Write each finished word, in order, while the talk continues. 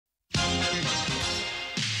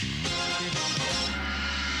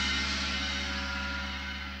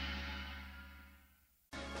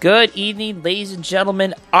Good evening, ladies and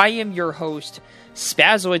gentlemen. I am your host,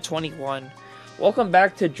 Spazoid21. Welcome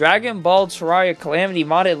back to Dragon Ball Terraria Calamity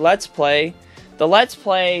Modded Let's Play. The Let's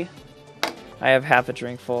Play... I have half a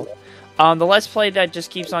drink full. The Let's Play that just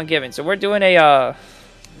keeps on giving. So we're doing a,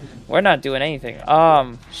 we're not doing anything.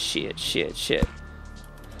 Shit.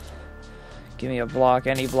 Give me a block,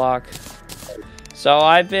 any block. So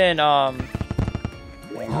I've been, hang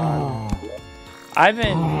on. I've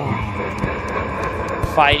been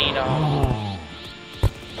fighting,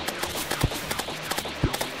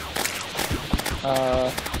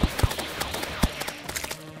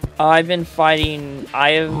 I've been fighting,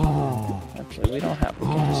 actually, we can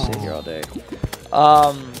just sit here all day.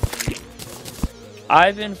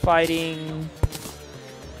 I've been fighting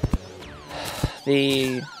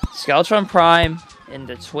the Skeletron Prime and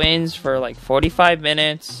the twins for like 45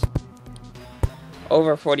 minutes.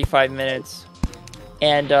 Over 45 minutes.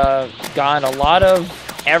 And, gotten a lot of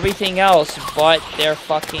everything else but their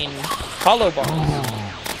fucking hollow bars.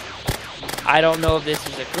 I don't know if this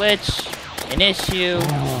is a glitch, an issue,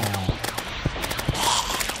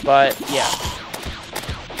 but yeah.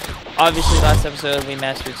 Obviously, last episode we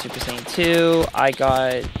mastered Super Saiyan 2. I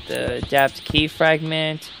got the Adapt Key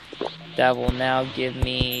Fragment. That will now give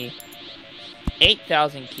me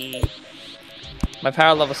 8,000 Ki. My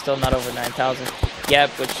power level's still not over 9,000 yet,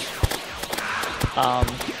 which,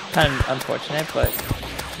 kind of unfortunate, but,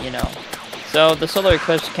 you know. So, the solar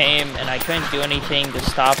eclipse came, and I couldn't do anything to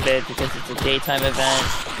stop it, because it's a daytime event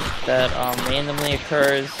that, randomly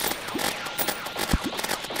occurs.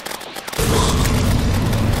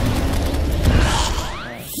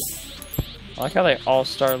 I like how they all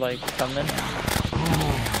start, like, coming.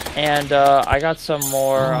 And, I got some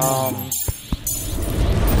more,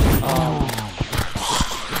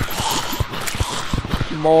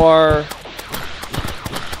 more...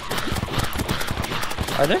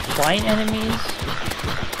 Are there flying enemies?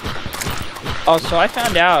 Oh, so I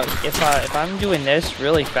found out if I'm doing this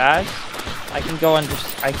really fast, I can go under.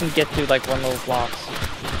 I can get through like one of those blocks.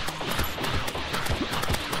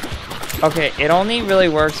 Okay, it only really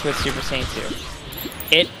works with Super Saiyan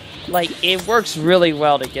 2. It works really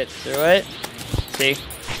well to get through it. See?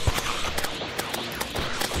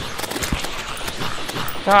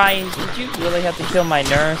 Guys, did you really have to kill my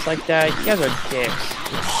nurse like that? You guys are dicks.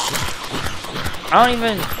 I don't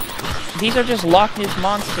even... These are just Loch Ness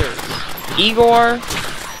monsters. Igor.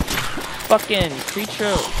 Fucking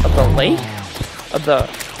creature of the lake? Of the...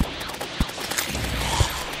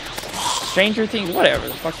 Stranger Things? Whatever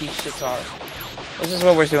the fuck these shits are. This is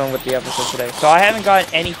what we're doing with the episode today. So I haven't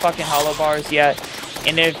got any fucking hollow bars yet.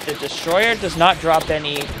 And if the Destroyer does not drop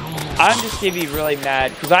any, I'm just gonna be really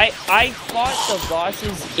mad. Because I fought the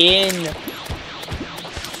bosses in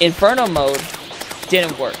Inferno mode.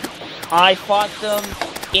 Didn't work. I fought them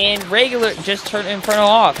in regular, just turned Inferno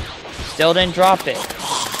off. Still didn't drop it.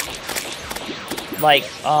 Like,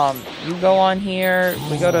 you go on here,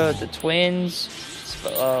 we go to the twins,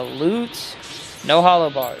 loot, no hollow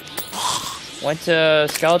bars. Went to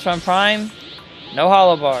Skeletron Prime, no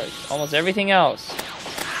hollow bars. Almost everything else.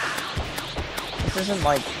 This isn't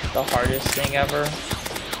like the hardest thing ever.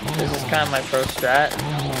 This is kind of my pro strat.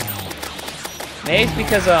 Maybe it's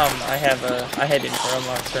because I had Inferno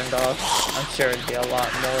mode turned off. I'm sure it'd be a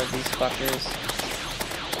lot more of these fuckers.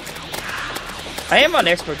 I am on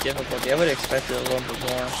expert difficulty. I would expect it a little bit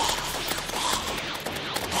more.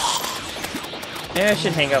 Maybe I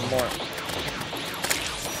should hang up more.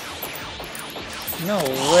 No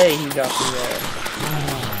way he got through there.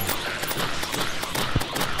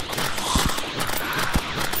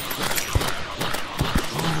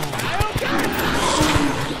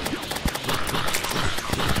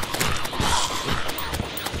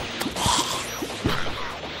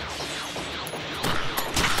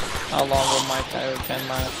 How long will my Kaioken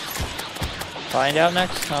last? Find out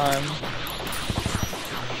next time.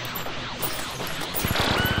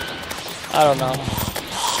 I don't know.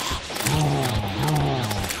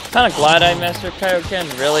 Kinda glad I mastered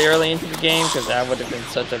Kaioken really early into the game, because that would have been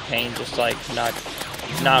such a pain, just like not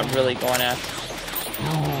really going after.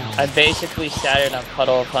 I basically started on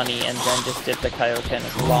Puddle of Honey and then just did the Kaioken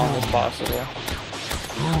as long as possible.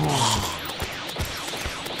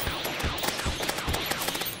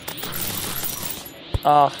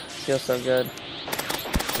 Oh, feels so good.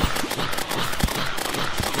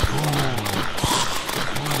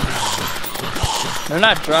 They're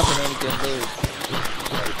not dropping any good loot.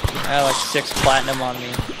 I got like 6 platinum on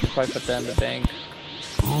me. Probably put that in the bank.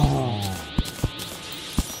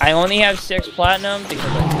 I only have 6 platinum because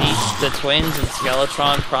I beat the twins and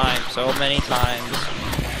Skeletron Prime so many times.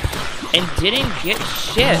 And didn't get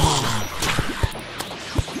shit.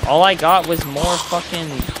 All I got was more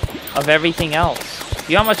fucking of everything else.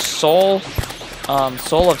 You know how much soul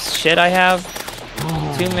of shit I have?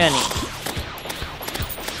 Too many.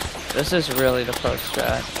 This is really the pro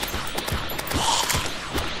strat.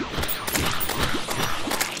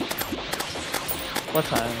 What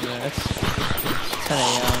time is it? It's 10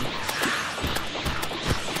 a.m.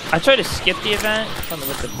 I tried to skip the event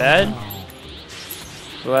with the bed,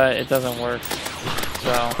 but it doesn't work.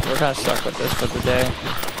 So we're kind of stuck with this for the day.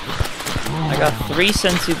 I got 3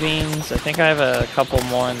 senzu beans. I think I have a couple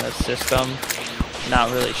more in the system. Not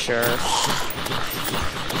really sure.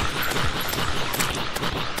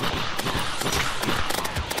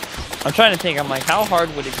 I'm trying to think. I'm like, how hard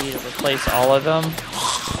would it be to replace all of them?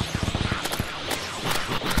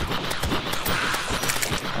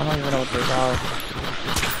 I don't even know what those are.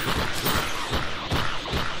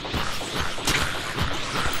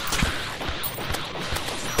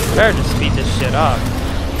 Better just speed this shit up.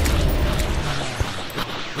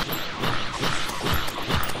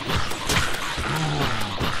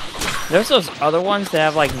 There's those other ones that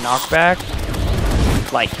have like knockback,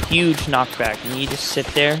 like huge knockback, and you just sit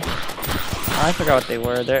there. I forgot what they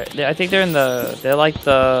were. I think they're in the. They're like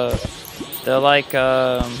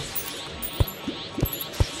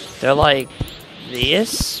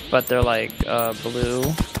this, but they're like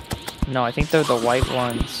blue. No, I think they're the white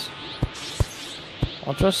ones.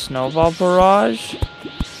 Ultra Snowball Barrage?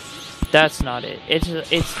 That's not it. It's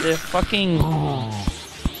the fucking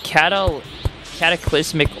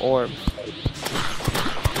Cataclysmic Orb.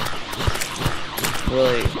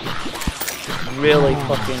 Really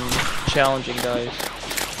fucking challenging, guys.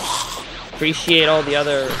 Appreciate all the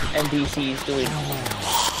other NPCs doing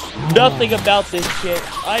nothing about this shit.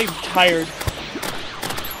 I'm tired.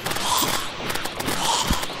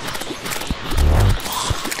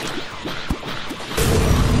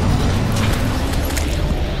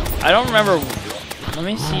 I don't remember. Let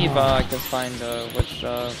me see if I can find which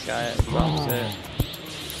guy drops it.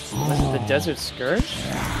 Was it the Desert Scourge?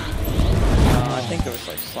 I think it was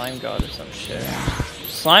like Slime God or some shit.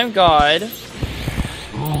 Slime God. If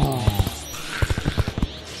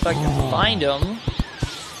I can find him.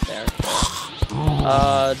 There.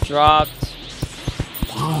 Dropped.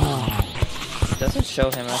 It doesn't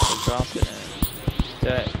show him actually dropped it.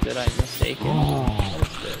 Did I mistake it? What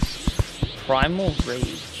is this? Primal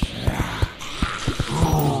Rage.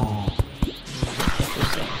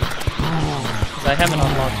 Interesting. I haven't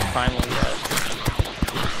unlocked Primal yet.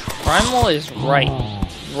 Primal is right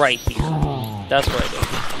here. That's what it is.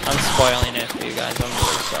 I'm spoiling it for you guys. I'm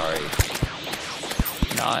really sorry.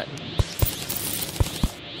 Not.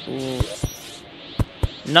 Ooh.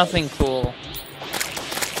 Nothing cool.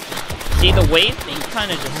 See, the wave thing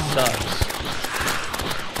kind of just sucks.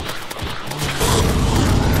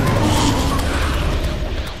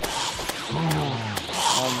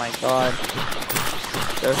 Oh my god.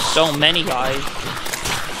 There's so many guys.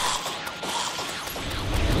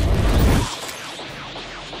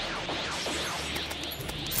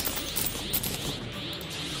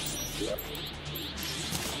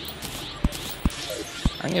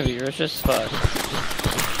 I'm gonna be rich as fuck.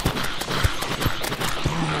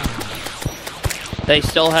 They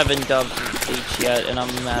still haven't dubbed H yet, and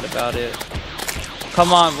I'm mad about it.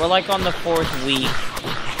 Come on, we're like on the 4th week.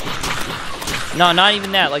 No, not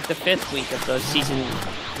even that. Like the 5th week of the season.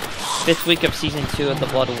 5th week of season 2 of the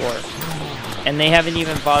Blood War, and they haven't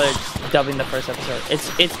even bothered dubbing the first episode.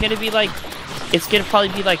 It's gonna be like, it's gonna probably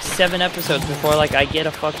be like 7 episodes before like I get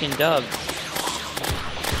a fucking dub.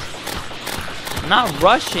 I'm not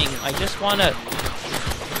rushing. I just wanna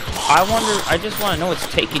know what's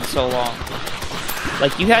taking so long.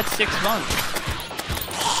 Like, you had 6 months.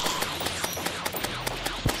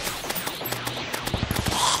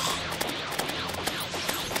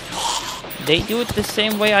 They do it the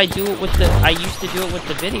same way I used to do it with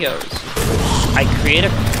the videos. I create a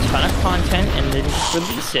ton of content and then just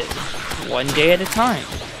release it 1 day at a time.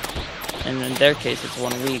 And in their case, it's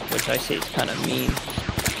 1 week, which I say is kind of mean.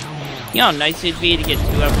 You know how nice it'd be to get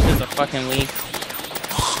 2 episodes a fucking week?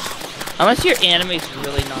 Unless your anime's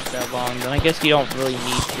really not that long, then I guess you don't really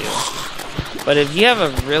need to. But if you have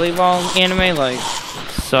a really long anime, like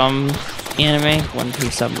some anime, One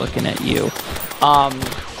Piece, I'm looking at you,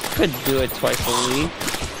 could do it twice a week.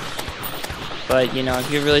 But, you know,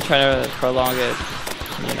 if you're really trying to prolong it,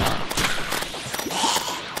 you know,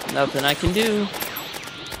 nothing I can do.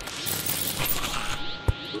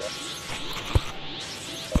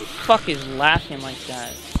 Fuck is laughing like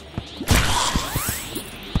that?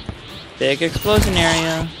 Big explosion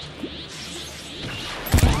area.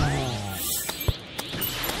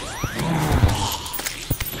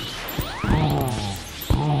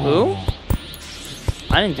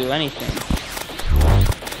 I didn't do anything.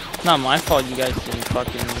 It's not my fault you guys didn't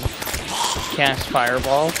fucking cast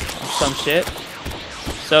Fireball or some shit.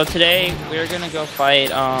 So today, we're gonna go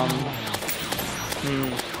fight,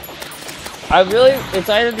 it's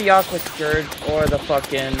either the Aqua Scourge or the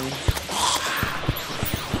fucking...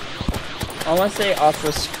 I want to say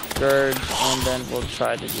Aqua Scourge, and then we'll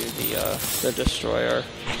try to do the Destroyer.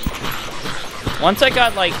 Once I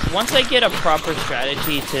get a proper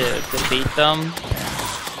strategy to defeat them,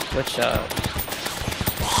 which,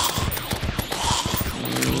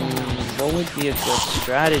 what would be a good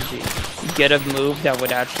strategy? Get a move that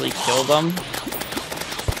would actually kill them.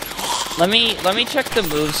 Let me check the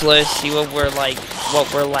moves list, see what we're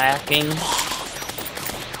lacking.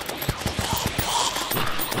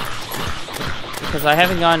 Because I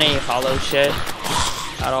haven't gotten any hollow shit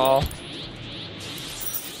at all.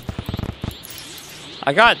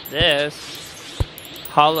 I got this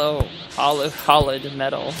hollowed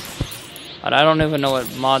metal, but I don't even know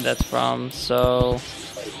what mod that's from, so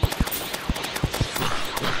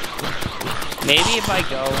maybe if I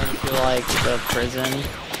go into like the prison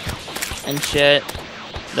and shit,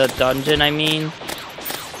 the dungeon I mean,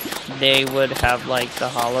 they would have like the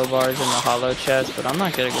hollow bars and the hollow chest, but I'm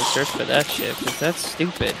not gonna go search for that shit because that's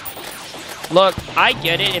stupid. Look, I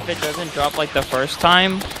get it if it doesn't drop like the first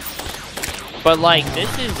time, but like this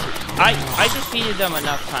is I defeated them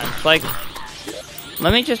enough times. Like,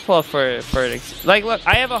 let me just pull up for like, look,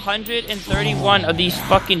 I have 131 of these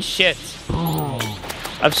fucking shits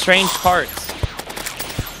of strange parts.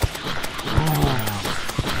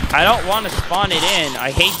 I don't want to spawn it in.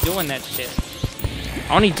 I hate doing that shit.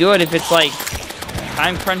 I only do it if it's like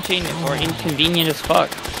time crunching or inconvenient as fuck.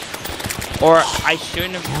 Or I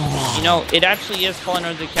shouldn't have, you know, it actually is falling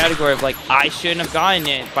under the category of like, I shouldn't have gotten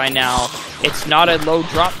it by now. It's not a low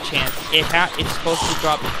drop chance. It's supposed to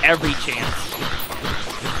drop every chance.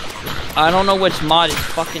 I don't know which mod is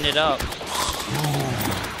fucking it up.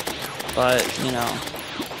 But, you know.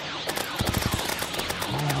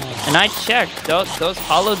 And I checked, those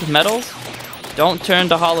hollowed metals don't turn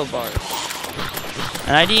to hollow bars.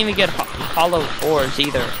 And I didn't even get hollow ores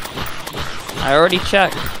either. I already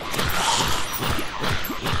checked.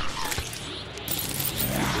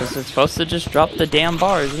 Because it's supposed to just drop the damn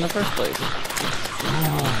bars in the first place.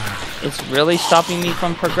 It's really stopping me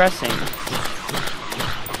from progressing.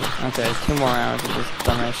 Okay, 2 more rounds of this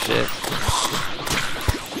dumbass shit.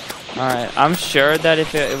 Alright, I'm sure that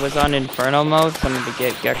if it was on Inferno mode from the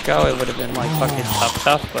get-go, it would have been like fucking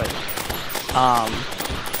tough, but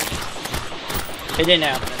it didn't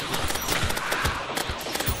happen.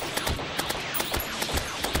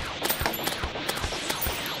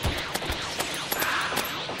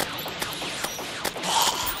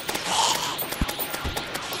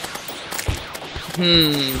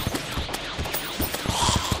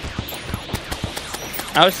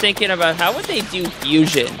 I was thinking about how would they do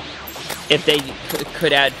fusion if they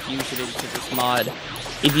could add fusion into this mod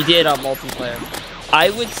if you did on multiplayer.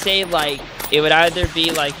 I would say like it would either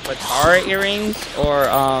be like Batara earrings or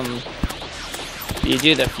you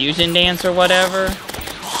do the fusion dance or whatever.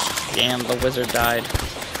 Damn, the wizard died.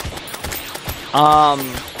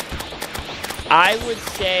 I would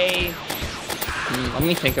say let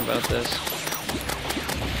me think about this.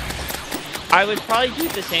 I would probably do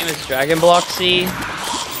the same as Dragon Block C,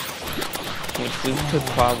 which we could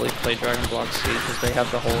probably play Dragon Block C because they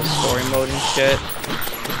have the whole story mode and shit.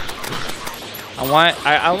 I'm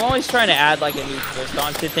always trying to add like a new twist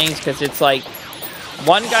onto things because it's like,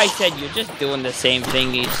 one guy said you're just doing the same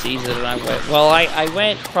thing each season, and I went, well, I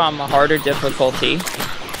went from a harder difficulty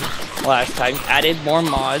last time, added more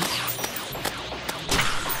mods.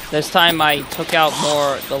 This time I took out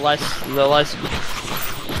more, the less, I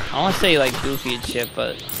don't want to say like goofy and shit,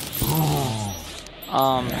 but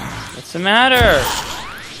what's the matter?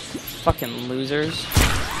 Fucking losers.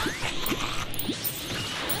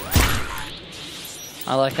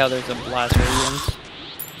 I like how there's a blast radiance.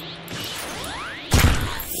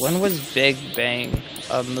 When was Big Bang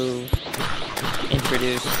a move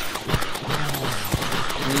introduced?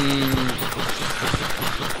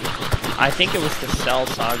 I think it was the Cell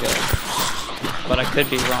Saga, but I could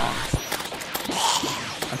be wrong.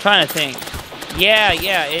 I'm trying to think. Yeah,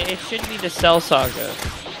 it should be the Cell Saga.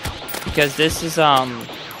 Because this is,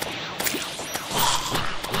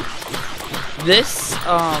 this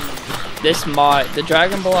mod, the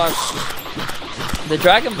Dragon Ball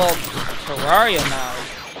Terraria mod,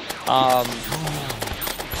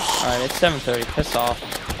 alright, it's 7:30, piss off.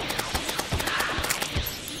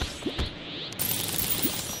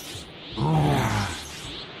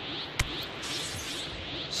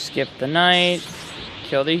 Skip the night.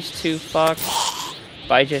 Kill these 2 fucks.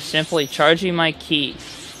 by just simply charging my key.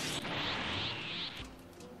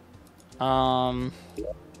 I'll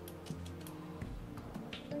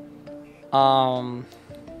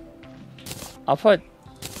put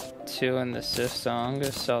 2 in the system. I'm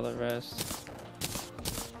gonna sell the rest.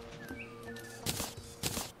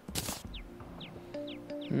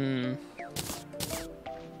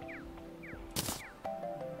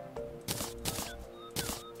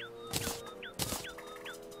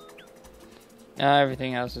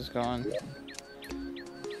 Everything else is gone.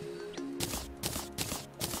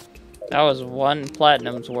 That was 1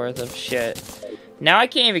 platinum's worth of shit. Now I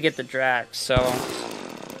can't even get the Drax, so...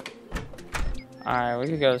 Alright, we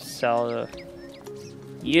could go sell the...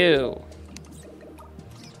 You!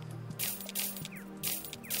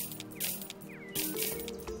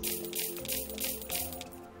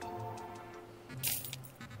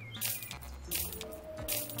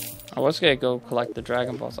 I was gonna go collect the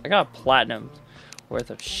Dragon Balls. I got platinum worth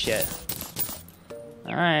of shit.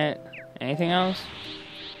 Alright. Anything else?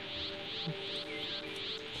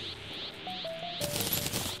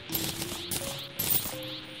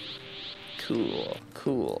 Cool.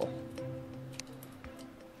 Cool.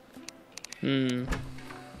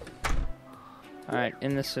 Alright,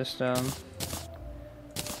 in the system.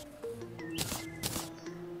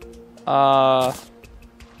 I'll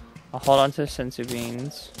hold on to the senzu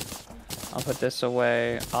beans. I'll put this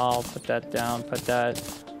away. I'll put that down. Put that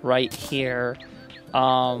right here.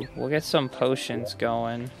 We'll get some potions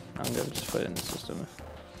going. I'm gonna just put it in the system.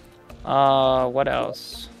 What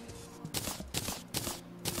else?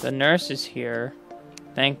 The nurse is here.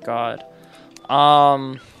 Thank God.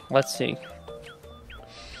 Let's see.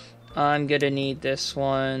 I'm gonna need this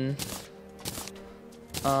one.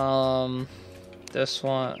 This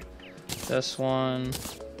one. This one.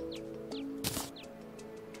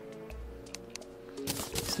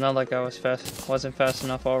 It's not like I wasn't fast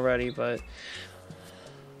enough already, but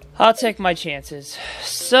I'll take my chances.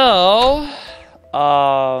 So,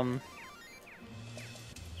 no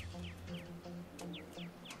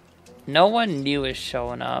one new is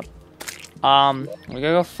showing up. We're gonna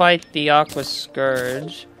go fight the Aqua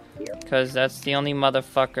Scourge, because that's the only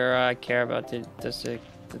motherfucker I care about.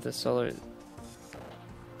 The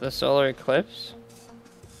solar eclipse?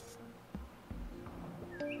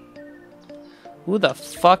 Who the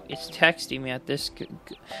fuck is texting me at this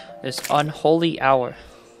unholy hour?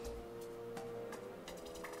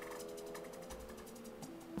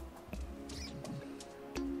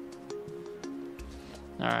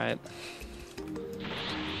 Alright.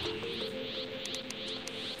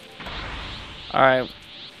 Alright.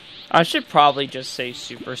 I should probably just say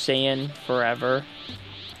Super Saiyan forever.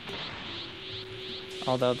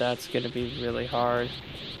 Although that's gonna be really hard.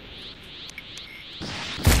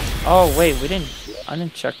 Oh wait, I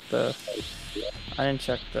didn't check the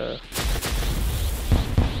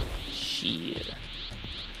shit.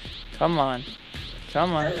 Come on.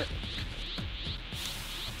 Come on.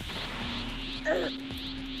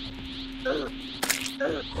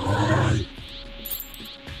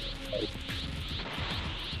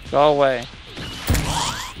 Go away.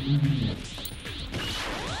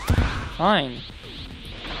 Fine.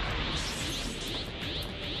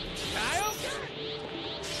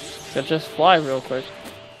 Could just fly real quick.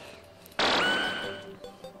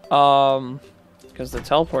 Because the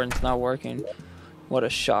teleporting's not working. What a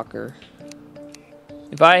shocker.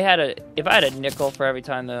 If I had a nickel for every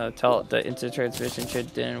time the instant transmission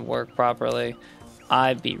shit didn't work properly,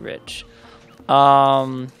 I'd be rich. So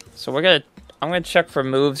I'm gonna check for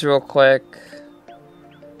moves real quick.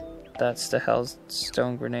 That's the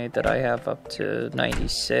Hellstone Grenade that I have up to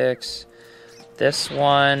 96. This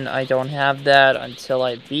one, I don't have that until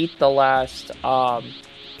I beat the last,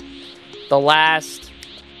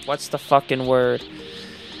 what's the fucking word?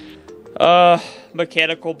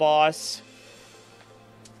 Mechanical boss.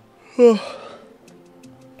 Woo!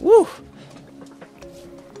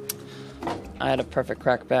 I had a perfect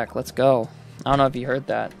crack back. Let's go. I don't know if you heard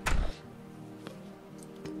that.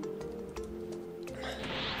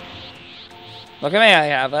 Look at me, I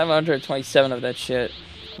have 127 of that shit.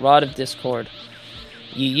 Rod of Discord.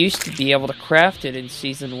 You used to be able to craft it in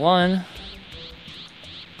Season 1.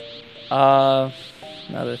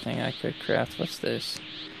 Another thing I could craft. What's this?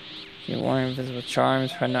 You warn invisible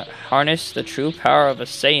charms. Harness the true power of a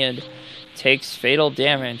Saiyan. Takes fatal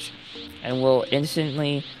damage. And will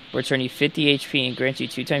instantly return you 50 HP and grant you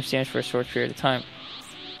 2 times damage for a short period of time.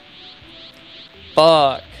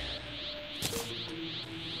 Fuck.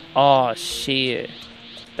 Oh, shit.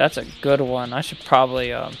 That's a good one. I should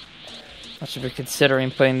probably, I should be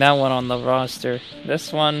considering putting that one on the roster.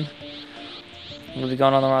 This one, We'll be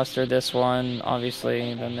going on the roster. This one,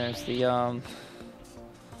 obviously. Then there's the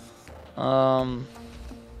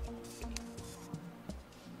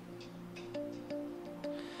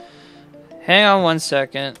hang on one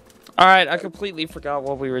second. Alright, I completely forgot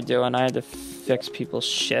what we were doing. I had to fix people's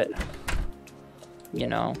shit. You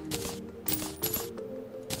know.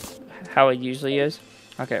 How it usually is.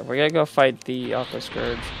 Okay, we're gonna go fight the Aqua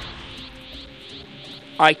Scourge.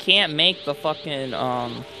 I can't make the fucking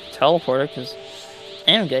teleporter because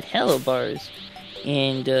I don't get hello bars.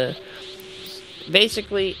 And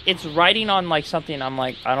basically it's writing on like something I'm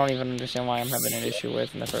like, I don't even understand why I'm having an issue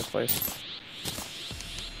with in the first place.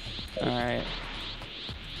 Alright.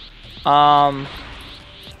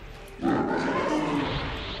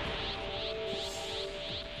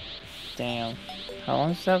 Damn. How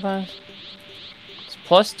long does that last? It's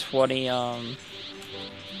plus 20,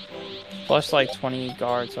 plus like 20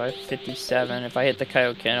 guards, so I have 57. If I hit the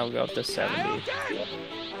Kaioken, it'll go up to 70.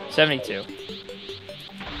 72.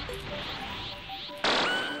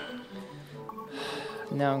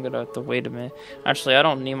 Now I'm gonna have to wait a minute. Actually, I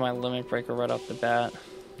don't need my limit breaker right off the bat.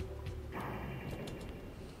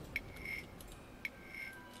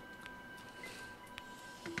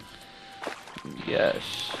 Yes.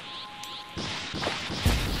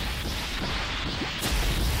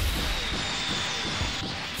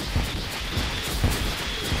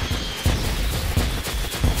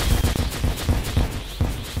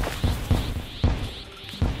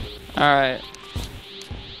 Alright.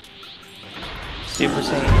 Super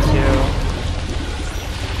Saiyan 2.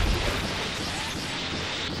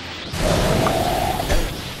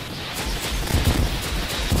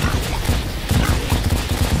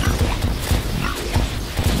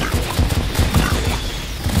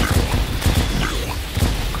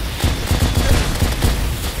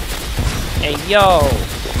 Hey, yo!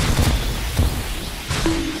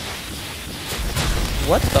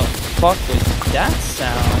 What the fuck was that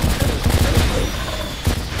sound?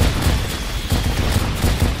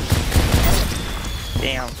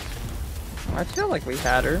 Damn. I feel like we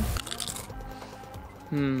had her.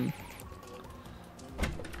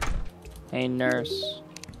 Hey, nurse.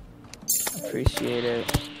 Appreciate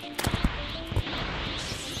it.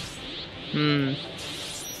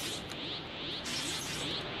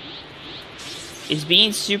 Is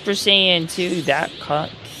being Super Saiyan 2 that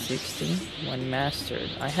cut 60 when mastered?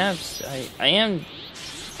 I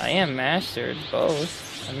am mastered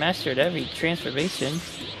both. I mastered every transformation.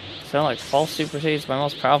 It's not like False Super Saiyan is my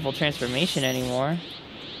most powerful transformation anymore.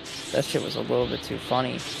 That shit was a little bit too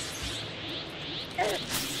funny.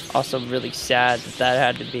 Also really sad that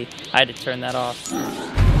had to be. I had to turn that off. Alright,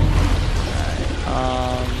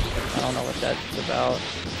 I don't know what that's about.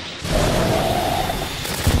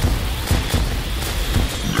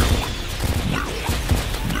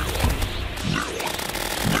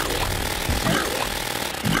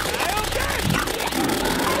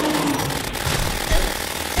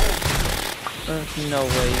 There's no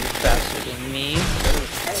way you're faster than me.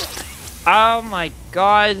 Oh my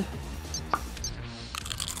god.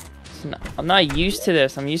 I'm not used to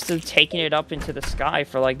this. I'm used to taking it up into the sky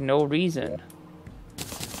for like no reason.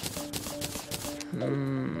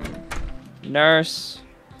 Nurse.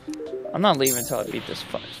 I'm not leaving until I beat this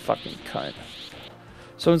fucking cunt.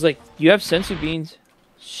 Someone's like, you have sensu beans?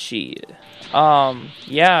 Shit.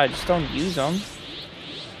 Yeah, I just don't use them.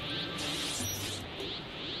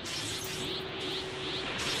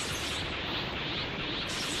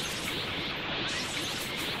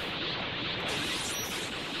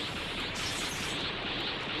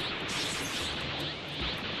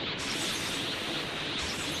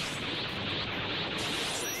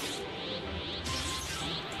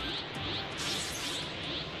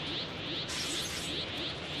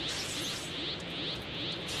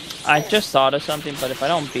 I just thought of something, but if I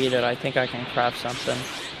don't beat it, I think I can craft something.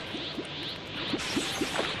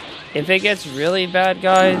 If it gets really bad,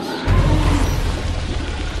 guys,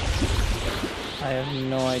 I have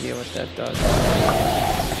no idea what that does.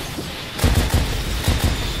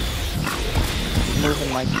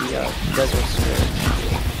 Moving like the Desert Scourge.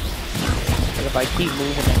 But if I keep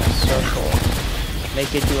moving in a circle,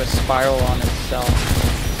 make it do a spiral on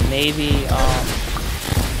itself. Maybe,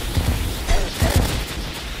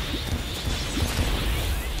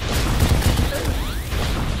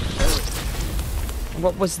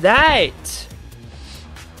 what was that?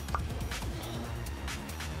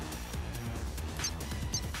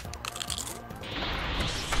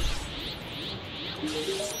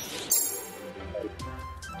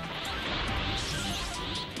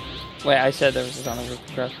 Wait, I said there was a ton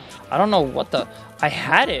of growth. I don't know what the... I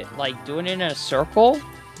had it, like, doing it in a circle.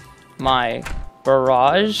 My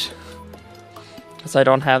barrage. Because I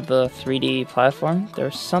don't have the 3D platform.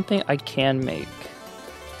 There's something I can make.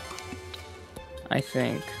 I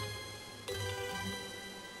think.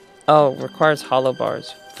 Oh, requires hollow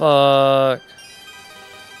bars. Fuck. I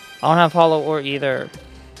don't have hollow ore either.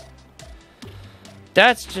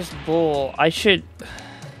 That's just bull. I should...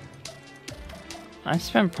 I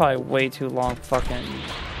spent probably way too long fucking...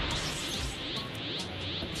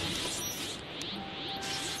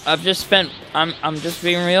 I've just spent... I'm just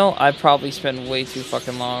being real. I probably spent way too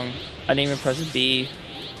fucking long. I didn't even press B.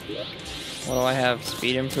 What do I have?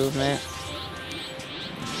 Speed improvement.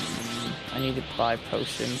 I need to buy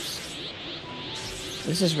potions.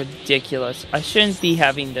 This is ridiculous. I shouldn't be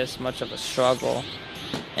having this much of a struggle.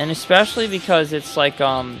 And especially because it's like,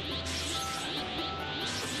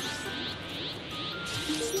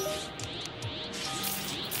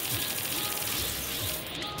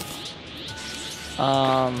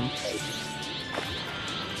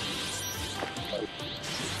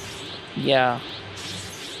 yeah.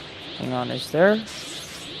 Hang on, is there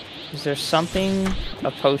something,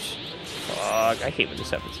 a potion? Fuck, I hate when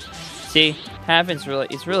this happens. See,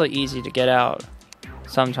 it's really easy to get out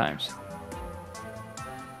sometimes.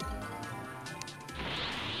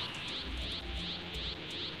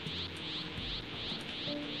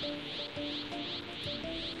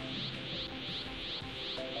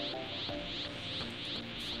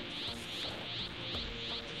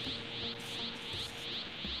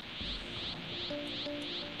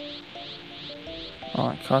 Oh,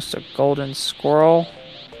 it costs a golden squirrel.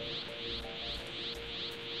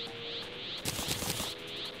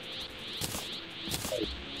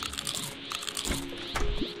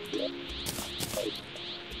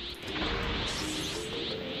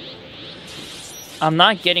 I'm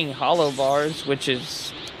not getting hollow bars, which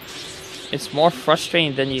is... It's more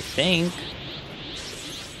frustrating than you think.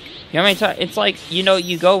 You know what I mean? It's like, you know,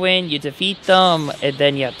 you go in, you defeat them, and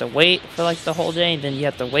then you have to wait for like the whole day, and then you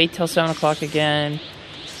have to wait till 7 o'clock again.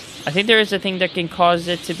 I think there is a thing that can cause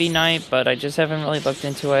it to be night, but I just haven't really looked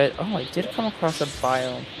into it. Oh, I did come across a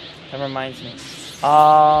biome. That reminds me.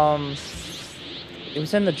 It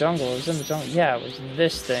was in the jungle. Yeah, it was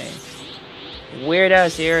this thing. Weird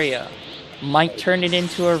ass area. Might turn it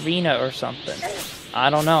into arena or something. I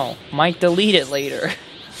don't know. Might delete it later.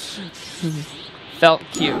 Felt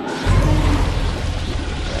cute.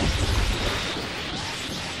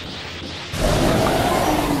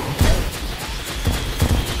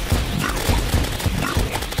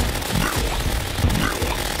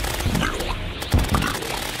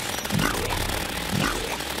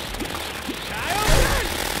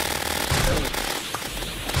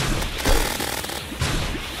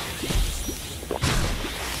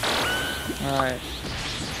 Alright.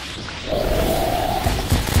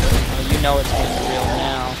 Well, you know it's getting real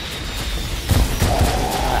now.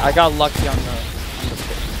 I got lucky on the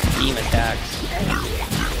beam attacks.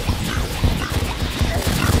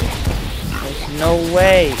 There's no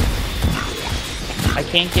way. I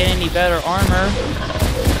can't get any better armor.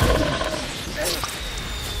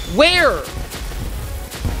 Where?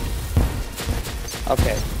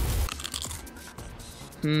 Okay.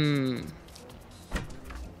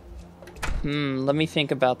 Let me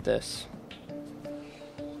think about this.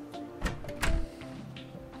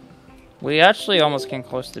 We actually almost came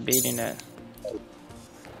close to beating it.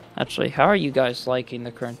 Actually, how are you guys liking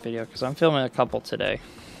the current video? Because I'm filming a couple today.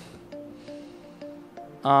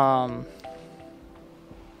 Alright.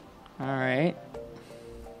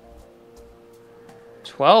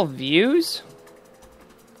 12 views?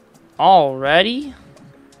 Already?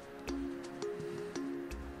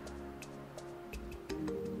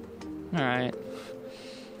 Alright.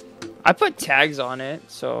 I put tags on it,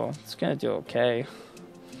 so it's gonna do okay.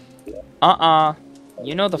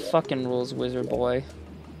 You know the fucking rules, wizard boy.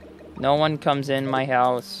 No one comes in my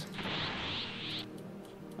house.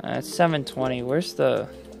 It's 7:20. Where's the...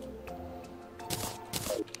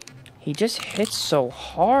 He just hits so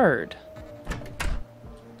hard.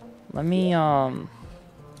 Let me,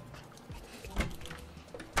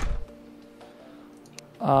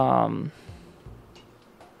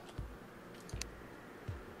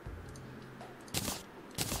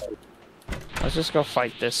 let's just go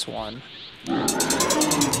fight this one.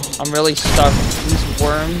 I'm really stuck. These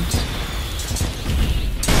worms.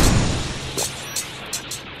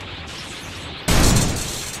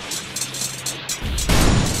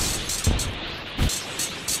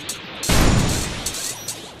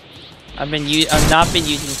 I've not been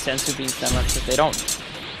using sensor beams that much because they don't.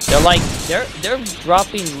 They're like they're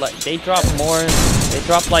dropping like they drop more. They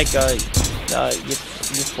drop like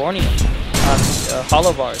euphonium,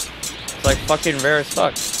 hollow bars. It's like fucking rare as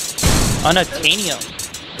fuck. Unobtainium,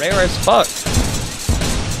 rare as fuck.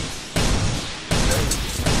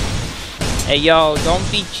 Hey, yo,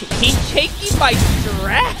 don't be... He's taking my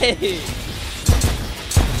trash!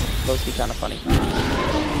 Mostly kind of funny.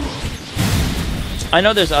 I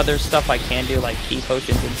know there's other stuff I can do, like key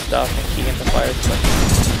potions and stuff, and key amplifiers, but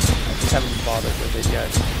I just haven't bothered with it yet.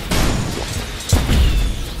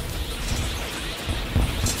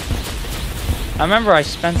 I remember I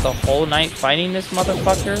spent the whole night fighting this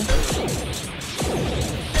motherfucker.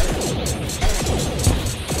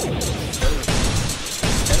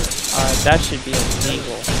 That should be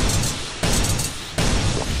illegal.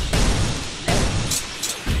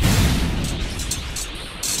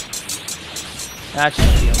 That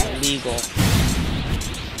should be illegal.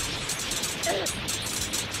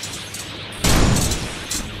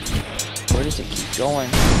 Where does it keep going?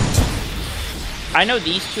 I know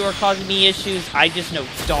these two are causing me issues. I just know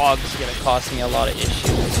dogs are gonna cause me a lot of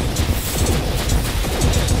issues.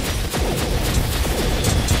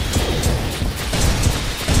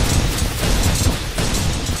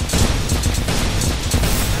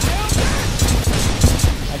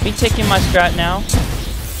 I'll be taking my strat now.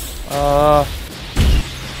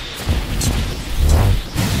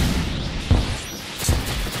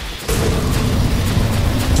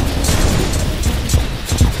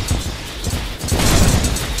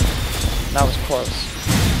 That was close.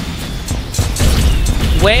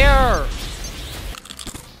 Where?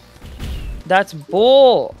 That's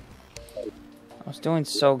bull. I was doing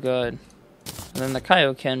so good. And then the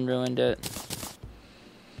Kaioken ruined it.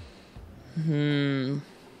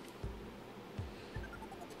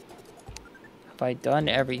 Have I done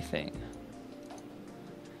everything?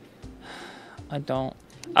 I don't.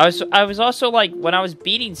 I was also like, when I was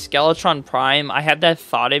beating Skeletron Prime, I had that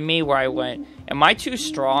thought in me where I went, am I too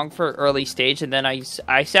strong for early stage? And then I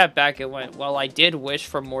sat back and went, well, I did wish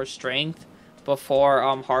for more strength before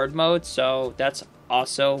hard mode, so that's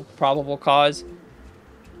also probable cause.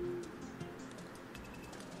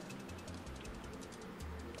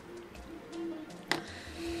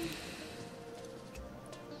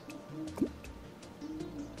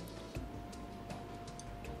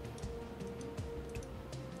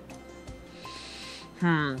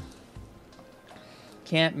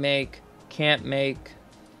 Can't make.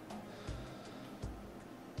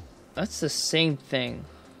 That's the same thing.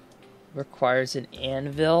 Requires an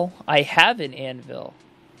anvil. I have an anvil.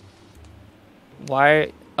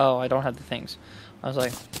 Why? Oh, I don't have the things. I was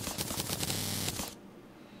like,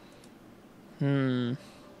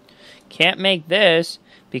 can't make this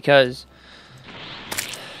because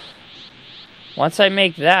once I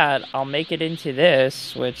make that, I'll make it into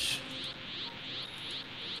this, which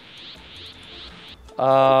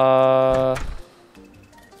no,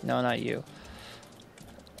 not you.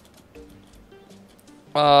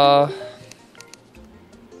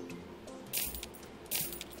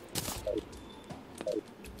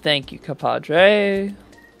 Thank you, compadre.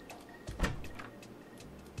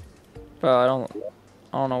 Bro, I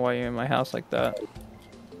don't know why you're in my house like that.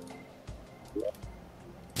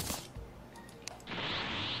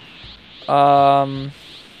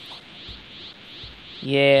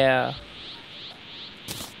 Yeah.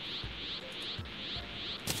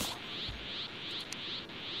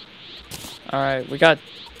 Alright, we got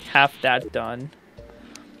half that done.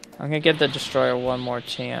 I'm gonna give the destroyer one more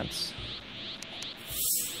chance.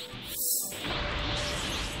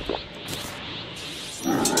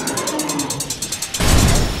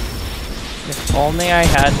 If only I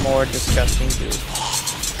had more disgusting goo.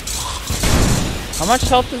 How much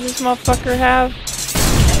health does this motherfucker have?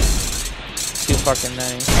 Too fucking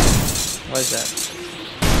many. What is that?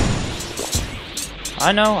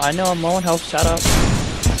 I know, I'm low on health, shut up.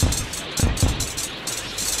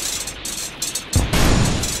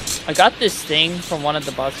 I got this thing from one of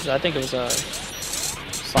the bosses, I think it was a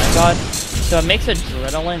Slime God. So it makes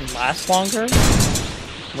adrenaline last longer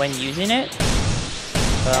when using it.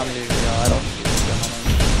 But I'm gonna be real, I don't use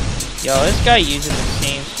adrenaline. Yo, this guy using the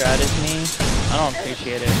same strat as me, I don't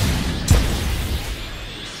appreciate it.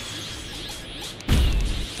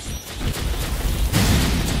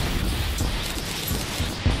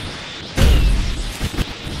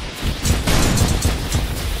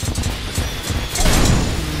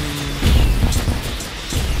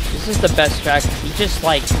 This is the best strat. He just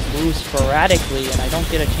like moves sporadically and I don't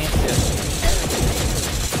get a chance to.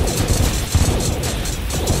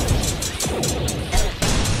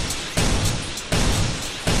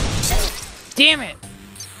 Damn it!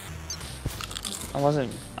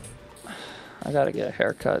 I gotta get a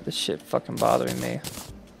haircut. This shit fucking bothering me.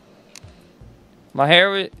 My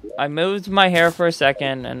hair, I moved my hair for a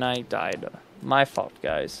second and I died. My fault,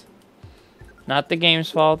 guys. Not the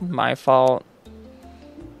game's fault, my fault.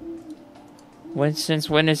 Since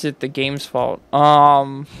when is it the game's fault?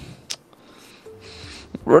 No,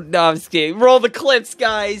 I'm just kidding. Roll the clips,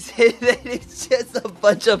 guys. It's just a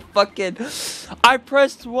bunch of fucking... I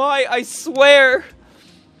pressed Y, I swear.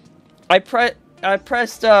 I pressed,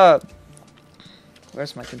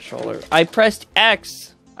 where's my controller? I pressed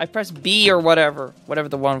X. I pressed B or whatever. Whatever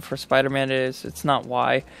the one for Spider-Man is. It's not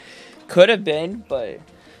Y. Could have been, but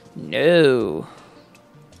no.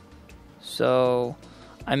 So,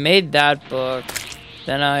 I made that book.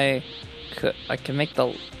 Then I can make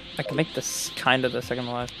this kind of the second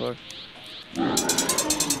to last book.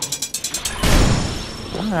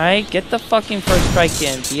 Alright, get the fucking first strike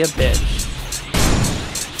in. Be a bitch.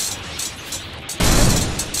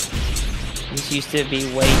 This used to be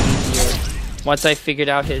way easier. Once I figured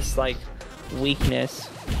out his, like, weakness.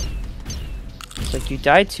 It's like, you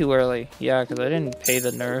died too early. Yeah, because I didn't pay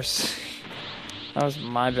the nurse. That was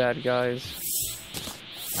my bad, guys.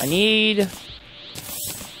 I need...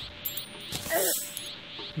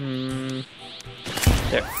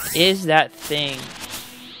 There is that thing.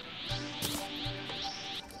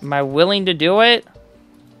 Am I willing to do it?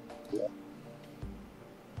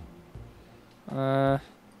 Don't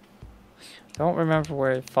remember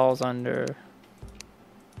where it falls under.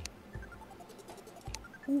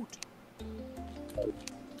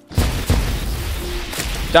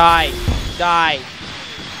 Die! Die!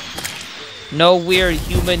 No weird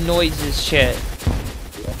human noises shit.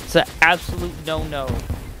 It's an absolute no-no.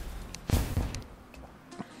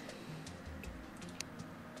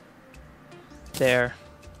 There.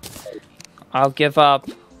 I'll give up.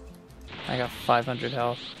 I got 500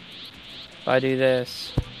 health. If I do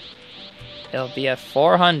this, it'll be at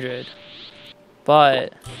 400.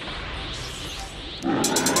 But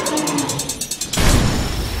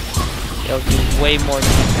it'll do way more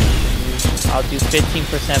damage. I'll do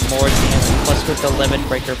 15% more damage. Plus with the limit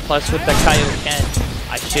breaker. Plus with the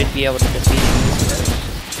Kaioken, I should be able to defeat it.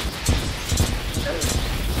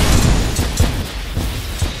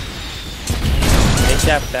 Take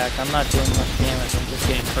that back. I'm not doing much damage. I'm just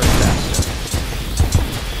getting hurt faster.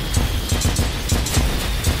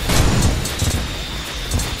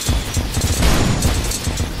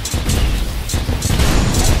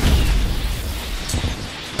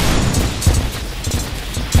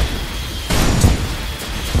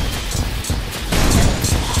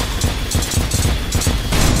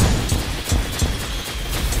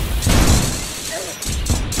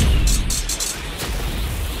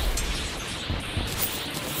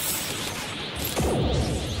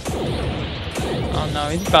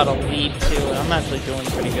 He's about to lead too, and I'm actually doing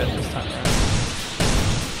pretty good this time around.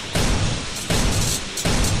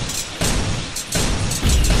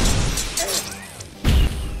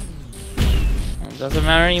 It doesn't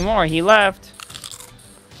matter anymore, he left.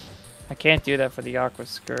 I can't do that for the Aqua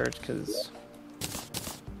Scourge, because...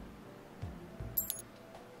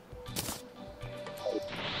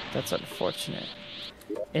 that's unfortunate.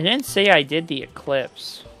 It didn't say I did the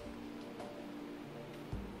Eclipse.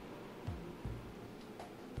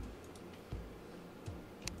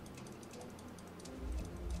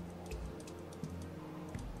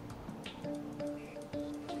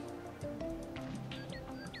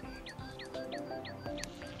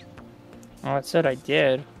 Oh, it said I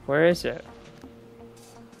did. Where is it?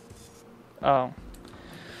 Oh.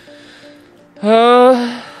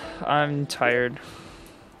 I'm tired.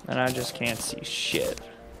 And I just can't see shit.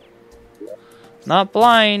 Not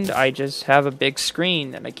blind, I just have a big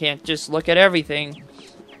screen and I can't just look at everything.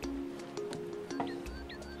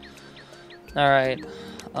 Alright.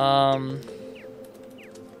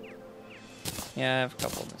 Yeah, I have a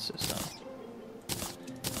couple in the system.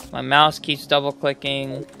 My mouse keeps double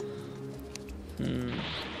clicking.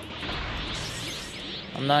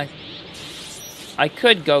 I'm not... I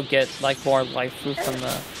could go get, like, more life fruit from the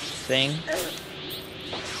thing.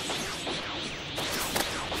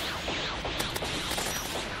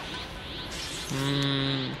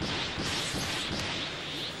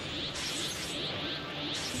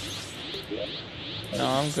 No,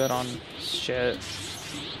 I'm good on shit.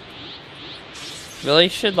 Really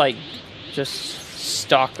should, like, just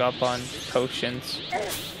stock up on potions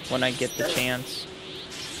when I get the chance.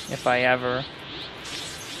 If I ever.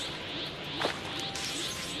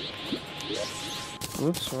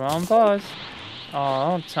 Oops, wrong pause. Oh,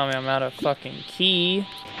 don't tell me I'm out of fucking key.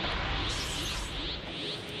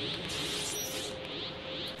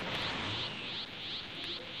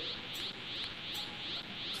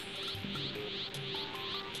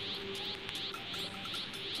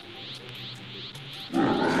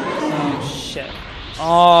 Oh, shit.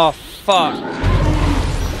 Oh, fuck.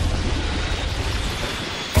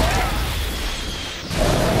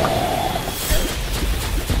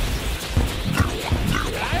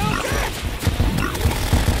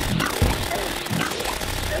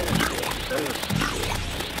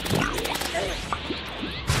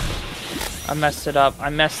 I messed it up. I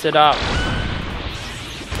messed it up.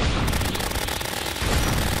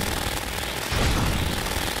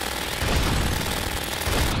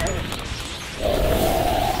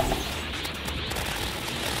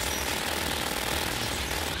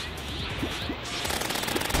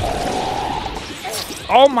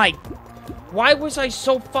 Oh my... Why was I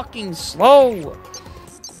so fucking slow?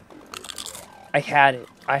 I had it.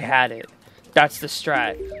 I had it. That's the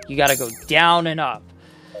strat. You gotta go down and up.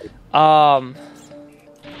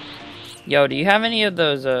 Yo, do you have any of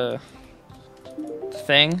those,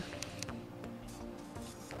 thing?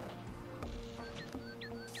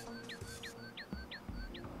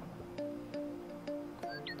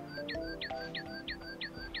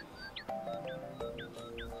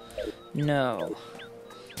 No.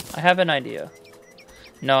 I have an idea.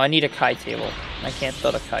 No, I need a Kai table. I can't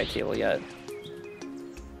build a Kai table yet.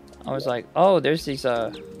 I was like, oh, there's these,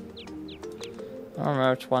 I don't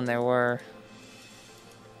remember which one they were.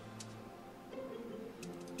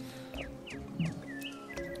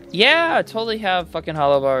 Yeah, I totally have fucking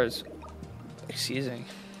hollow bars. Excuse me.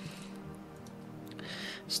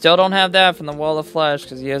 Still don't have that from the Wall of Flesh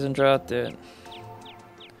because he hasn't dropped it.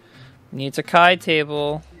 Needs a Kai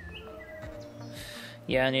table.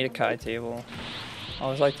 Yeah, I need a Kai table. I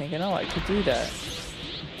was like thinking, oh, I could do that.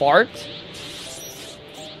 Bart?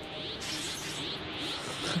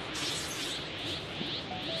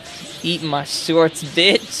 Eat my shorts,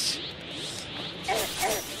 bitch.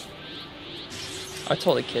 I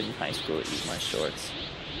told a kid in high school to eat my shorts.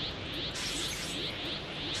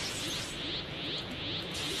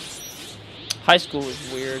 High school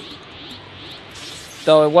was weird.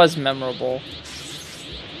 Though it was memorable.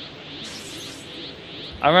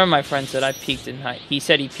 I remember my friend said I peaked in he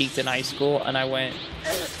said he peaked in high school, and I went,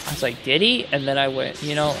 I was like, did he? And then I went,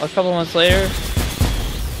 you know, a couple months later,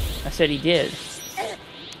 I said he did.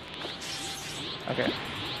 Okay.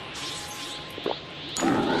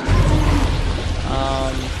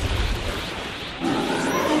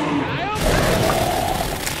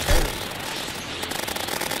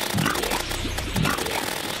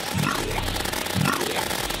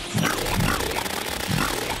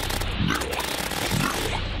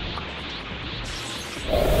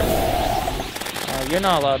 You're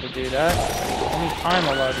not allowed to do that. Only I'm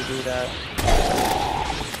allowed to do that.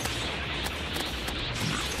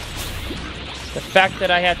 The fact that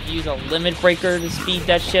I have to use a limit breaker to speed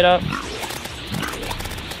that shit up.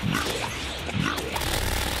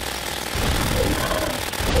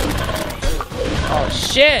 Oh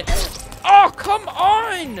shit! Oh, come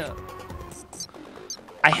on!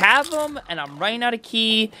 I have them, and I'm running out of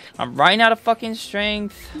ki. I'm running out of fucking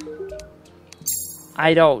strength.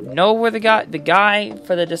 I don't know where the guy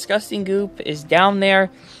for the disgusting goop is down there,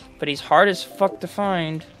 but he's hard as fuck to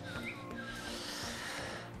find.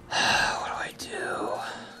 What do I do?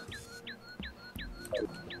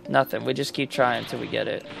 Nothing. We just keep trying until we get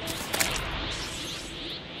it.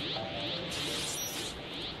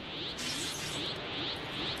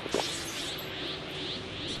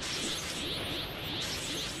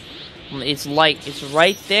 It's light. It's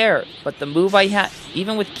right there. But the move I have,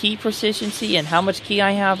 even with ki proficiency and how much ki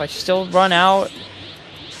I have, I still run out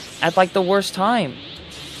at like the worst time.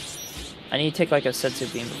 I need to take like a Sensu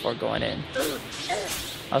beam before going in.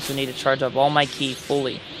 I also need to charge up all my ki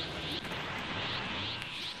fully.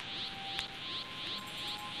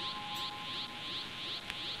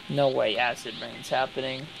 No way acid rain's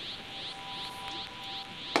happening.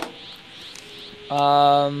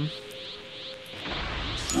 I'm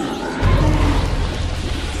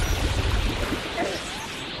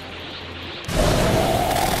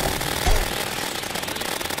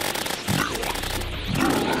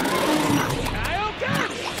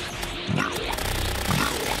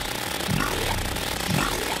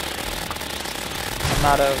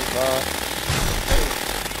out of,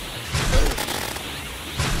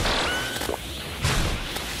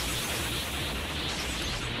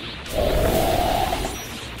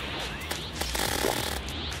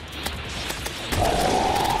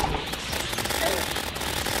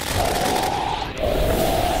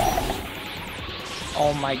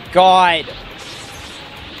 Oh my god!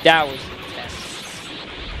 That was intense.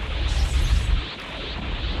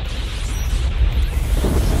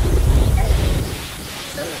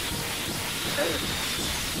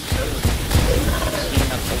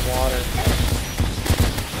 Heating up the water.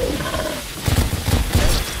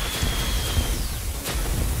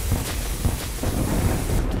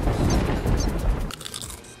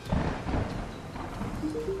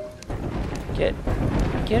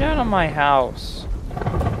 Get out of my house.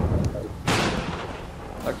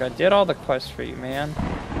 Look, I did all the quests for you, man.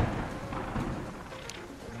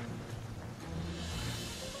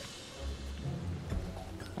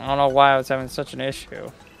 I don't know why I was having such an issue.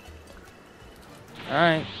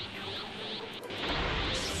 Alright.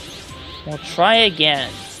 We'll try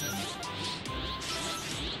again.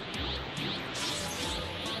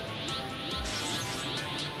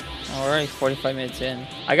 Alright, 45 minutes in.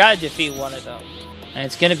 I gotta defeat one of them. And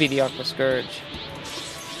it's gonna be the Aqua Scourge.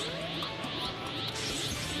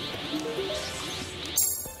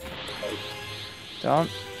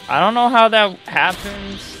 I don't know how that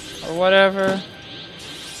happens or whatever.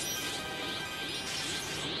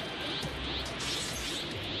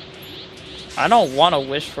 I don't want to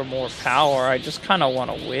wish for more power. I just kind of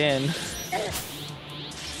want to win.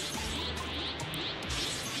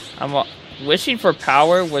 Wishing for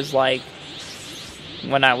power was like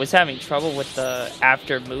when I was having trouble with the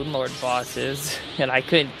after Moonlord bosses and I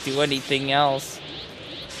couldn't do anything else.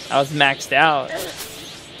 I was maxed out.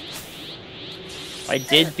 I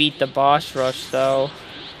did beat the boss rush though.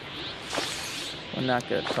 We're not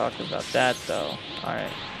gonna talk about that though.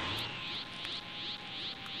 Alright.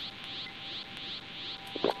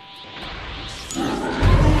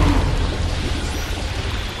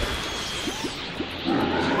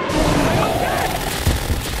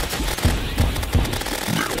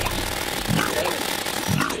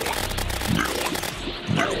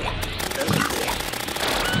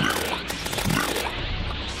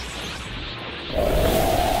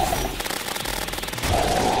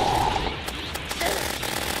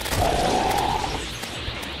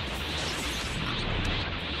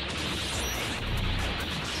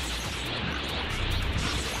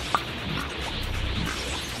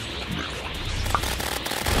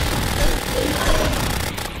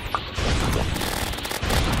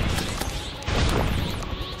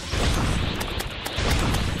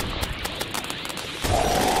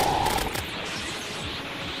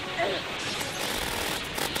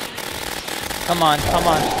 Come on, come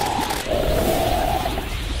on.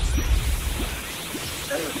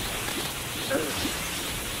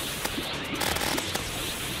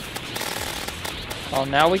 Oh,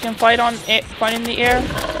 now we can fight on it, fight in the air.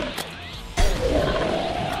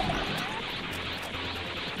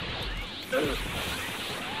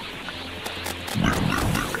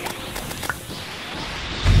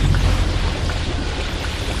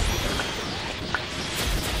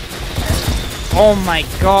 Oh my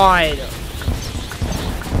god.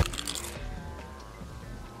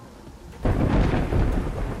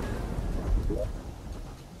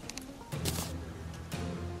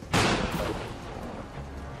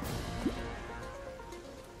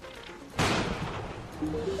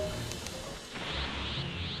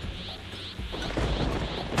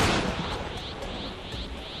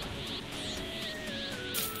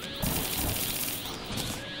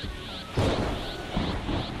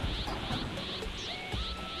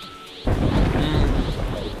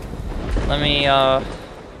 Let me, I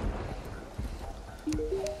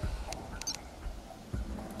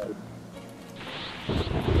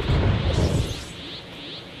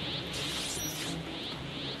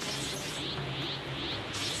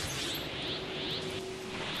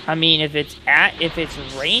mean, if it's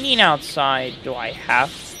raining outside, do I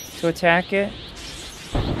have to attack it?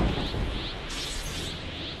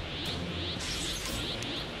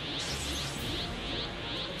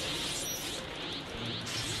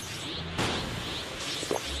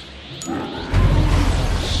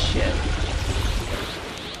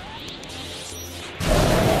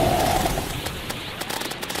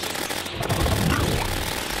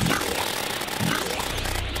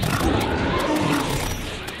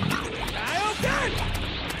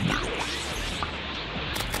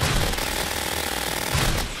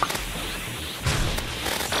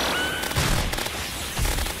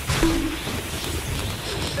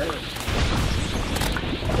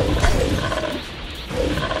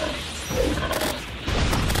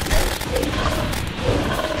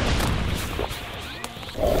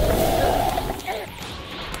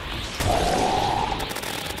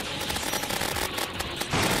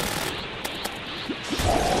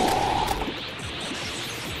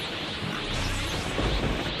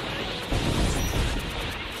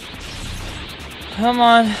 Come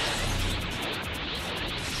on.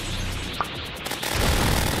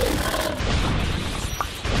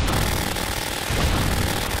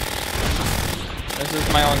 This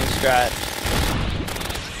is my only strat.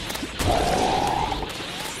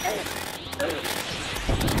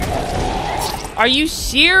 Are you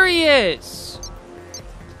serious?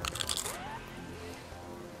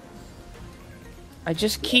 I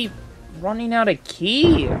just keep running out of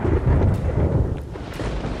ki.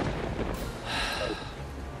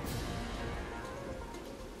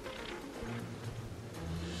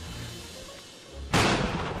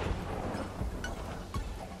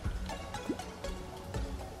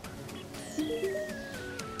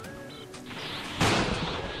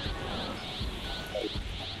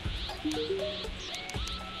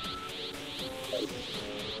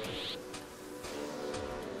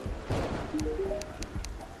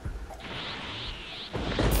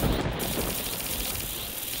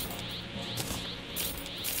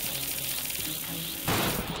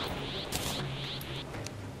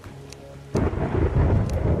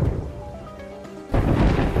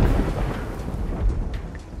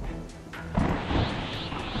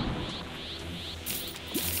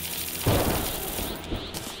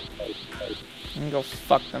 And go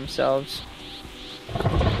fuck themselves.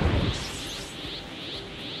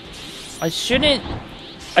 I shouldn't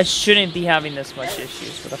be having this much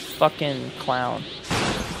issues with a fucking clown.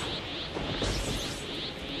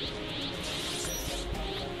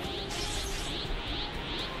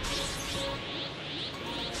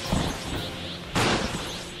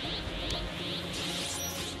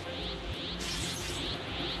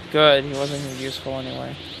 Good, he wasn't even useful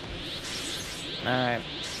anyway. Alright.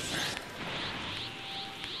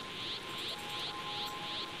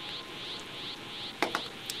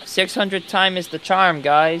 $600th time is the charm,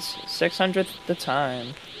 guys. 600th the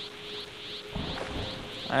time.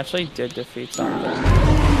 I actually did defeat something.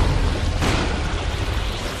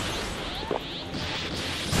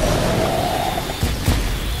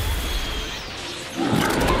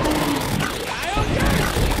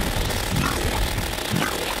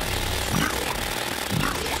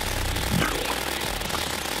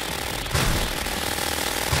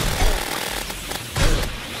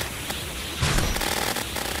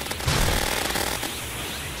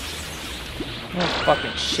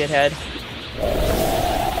 Fucking shithead.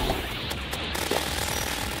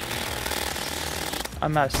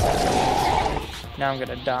 I'm out of stamina. Now I'm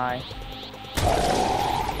gonna die.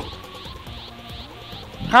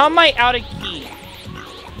 How am I out of key?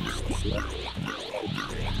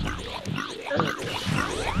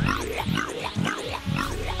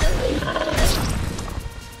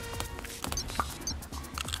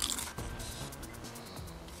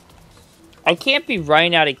 I can't be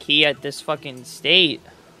running out of key at this fucking state.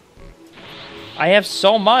 I have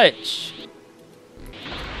so much.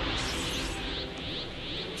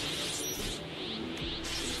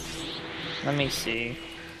 Let me see.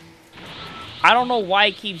 I don't know why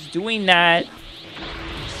it keeps doing that.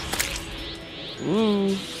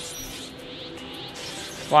 Ooh.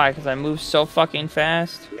 Why? Because I move so fucking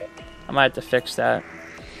fast? I might have to fix that.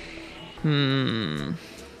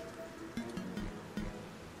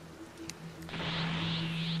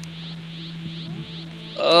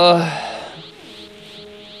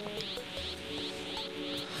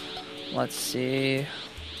 Let's see.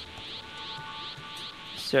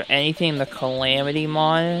 Is there anything in the Calamity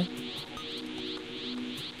mod?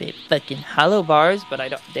 They fucking hollow bars, but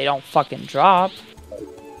they don't fucking drop.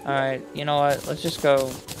 Alright, you know what? Let's just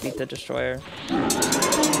go beat the Destroyer.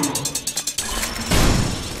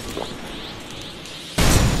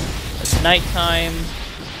 It's nighttime.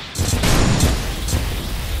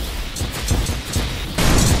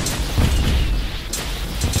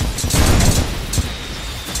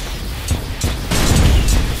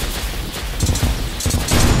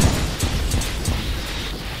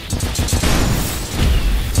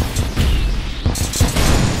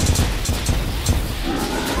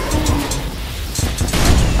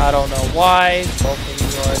 I don't know why, both of you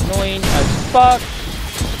are annoying as fuck.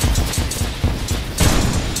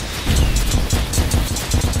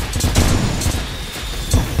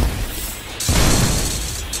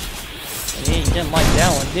 Yeah, you didn't like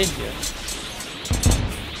that one, did you?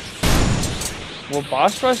 Will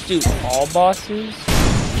Boss Rush do all bosses?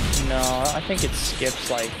 No, I think it skips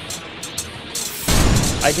like...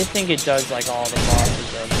 I just think it does like all the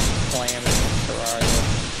bosses of Calamity and Terraria.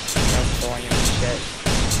 No pulling and shit.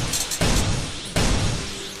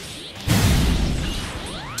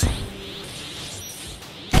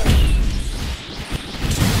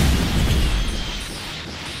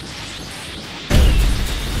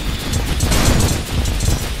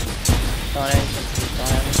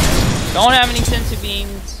 Don't have any sense of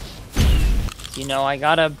beans. You know, I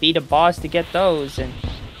gotta beat a boss to get those, and...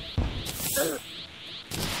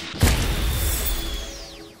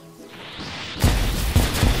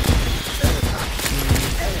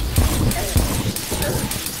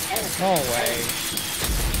 No way.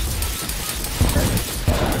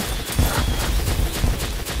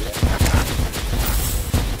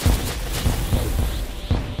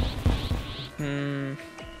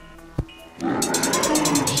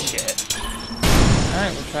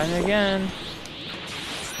 Alright, we're trying it again.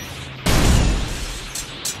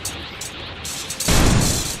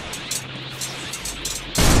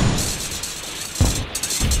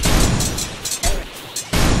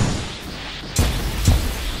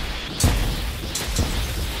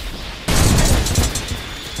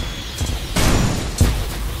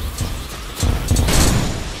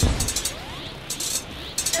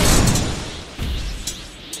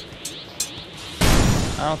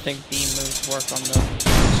 I don't think beam moves work on the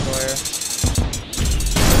Destroyer.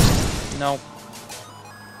 Nope.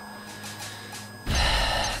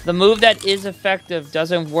 The move that is effective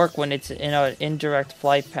doesn't work when it's in an indirect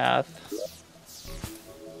flight path.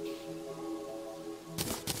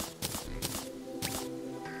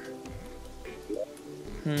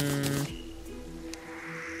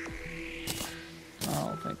 I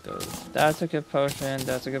don't think those. That's a good potion.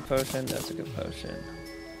 That's a good potion. That's a good potion.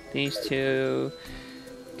 These two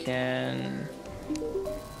can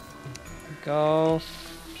go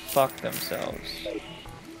fuck themselves.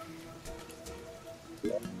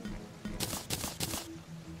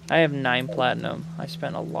 I have 9 platinum. I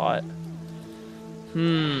spent a lot.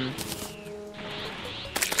 I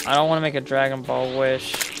don't want to make a Dragon Ball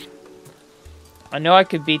wish. I know I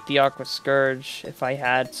could beat the Aqua Scourge if I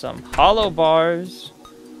had some hollow bars.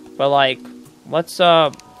 But like, let's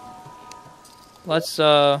no,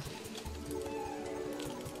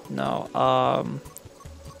 I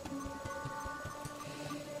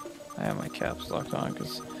have my caps locked on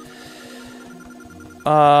because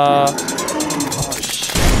oh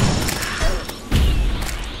shit.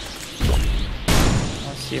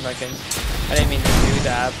 Let's see if I can. I didn't mean to do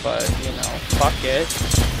that, but you know, fuck it.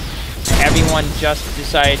 Everyone just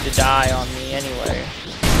decided to die on me anyway.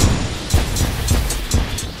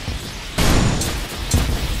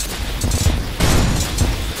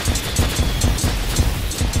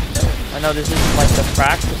 I know this isn't like the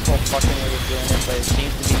practical fucking way of doing it, but it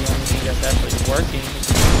seems to be the only thing that's actually working.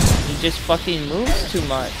 He just fucking moves too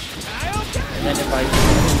much. And then if I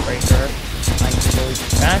use the breaker, I can go even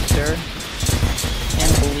faster and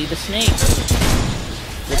bully the snake.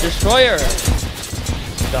 The destroyer!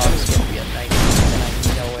 Dog's gonna be a nightmare, and I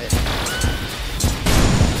know it.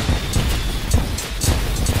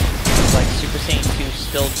 It's like Super Saiyan 2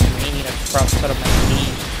 still draining a crap out of my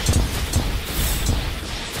knee.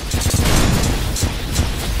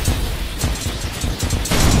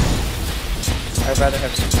 I'd rather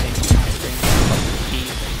have Super Saiyan 2 draining my fucking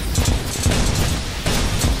teeth.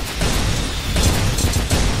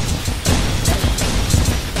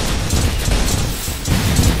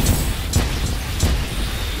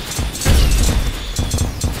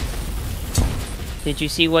 Did you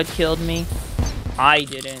see what killed me? I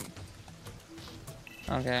didn't.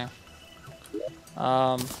 Okay.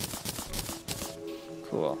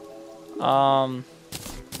 Cool.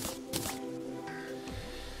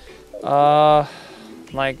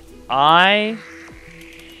 Like, why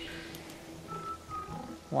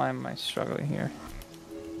am I struggling here?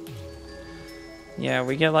 Yeah,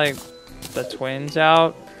 we get, like, the twins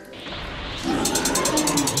out.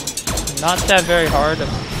 Not that very hard.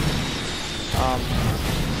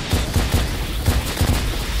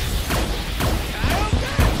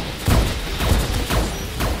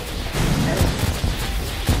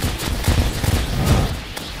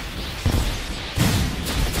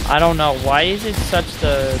 I don't know, why is it such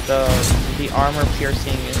the armor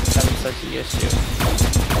piercing is having such an issue?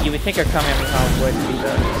 You would think a Kamehameha would be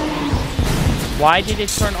the... Why did it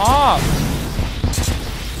turn off?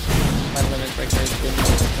 My limit breaker didn't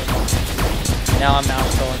turn off. Now I'm out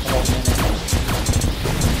for like a whole minute.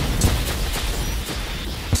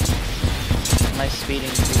 My speeding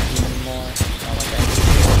is even more. Oh my god.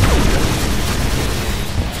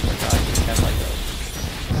 Oh my god, you have like a...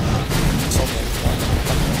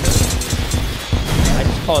 I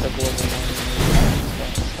just call it a global warming.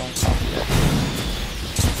 Don't copy it.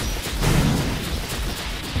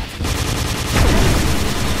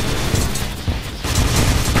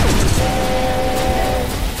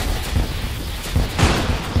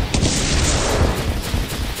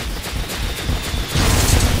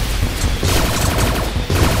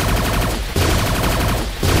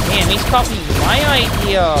 Damn, he's copying my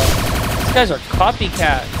idea. These guys are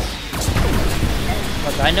copycats.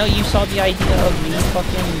 Look, I know you saw the idea of me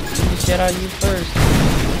fucking beating the shit out of you first.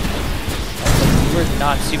 You were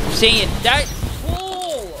not Super Saiyan. That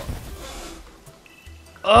bull!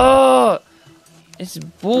 Ugh! It's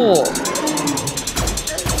bull.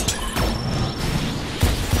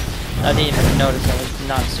 I didn't even notice I was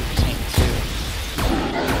not Super Saiyan 2.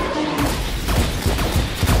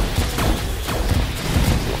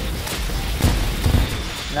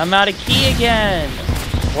 And I'm out of key again!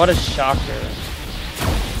 What a shocker.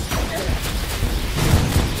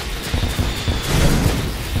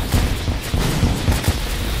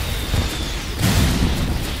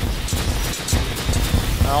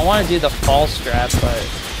 I don't want to do the fall strap, but...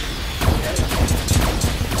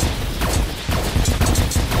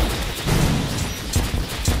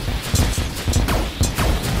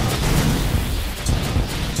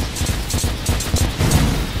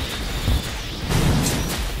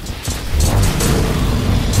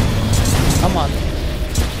 Come on.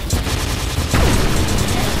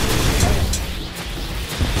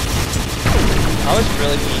 I was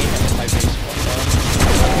really beating him with my baseball club.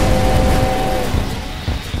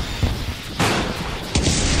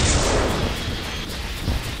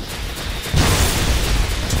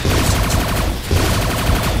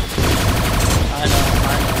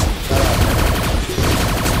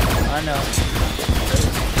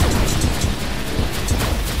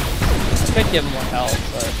 could give him more health,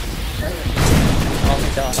 but I don't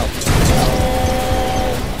think that'll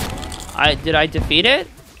help. Did I defeat it?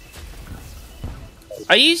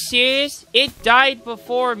 Are you serious? It died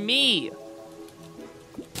before me.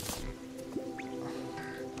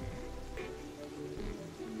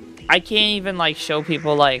 I can't even like show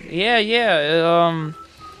people like, yeah,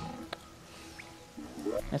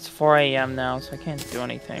 it's 4 a.m. now, so I can't do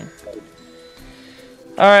anything.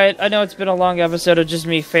 Alright, I know it's been a long episode of just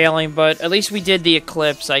me failing, but at least we did the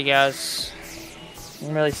eclipse, I guess.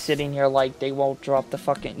 I'm really sitting here like they won't drop the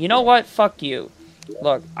fucking... You know what? Fuck you.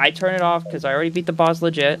 Look, I turn it off because I already beat the boss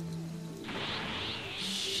legit.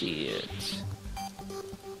 Shit.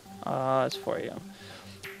 It's 4 a.m.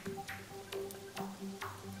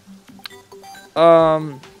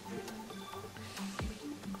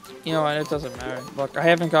 You know what? It doesn't matter. Look, I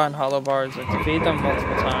haven't gotten hollow bars. I defeated them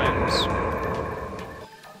multiple times.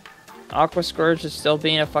 Aqua Scourge is still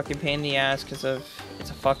being a fucking pain in the ass because of it's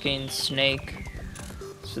a fucking snake.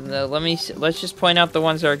 So let's just point out the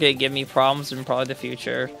ones that are gonna give me problems in probably the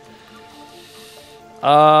future.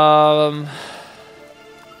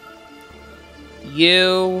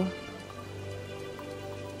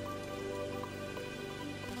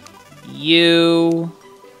 You.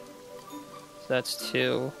 So that's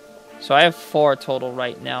 2. So I have 4 total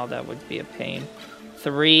right now. That would be a pain.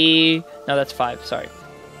 3. No, that's 5. Sorry.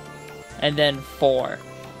 And then 4.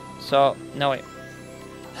 So, no wait.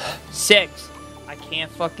 6. I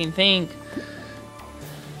can't fucking think.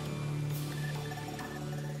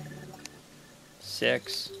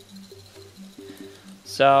 6.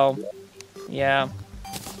 So, yeah.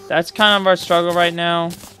 That's kind of our struggle right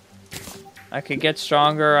now. I could get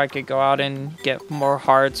stronger. I could go out and get more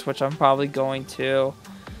hearts, which I'm probably going to.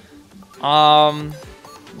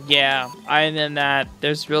 Yeah, other than that,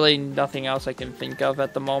 there's really nothing else I can think of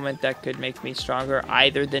at the moment that could make me stronger,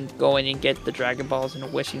 either than going and get the Dragon Balls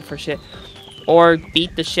and wishing for shit, or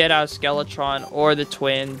beat the shit out of Skeletron or the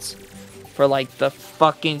twins for like the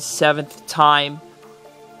fucking 7th time,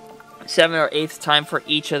 7th or 8th time for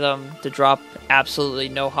each of them to drop absolutely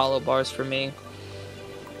no hollow bars for me.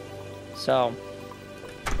 So,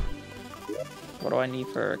 what do I need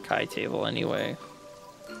for a Kai table anyway?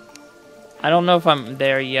 I don't know if I'm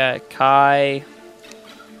there yet. Kai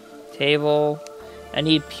table. I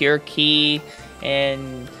need pure key,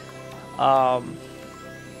 and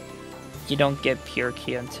you don't get pure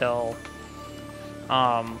key until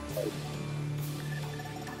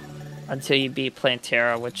you beat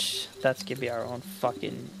Plantera, which that's gonna be our own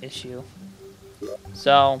fucking issue.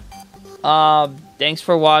 So, thanks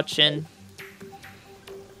for watching.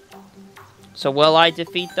 So will I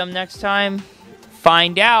defeat them next time?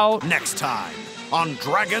 Find out next time on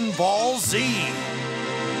Dragon Ball Z.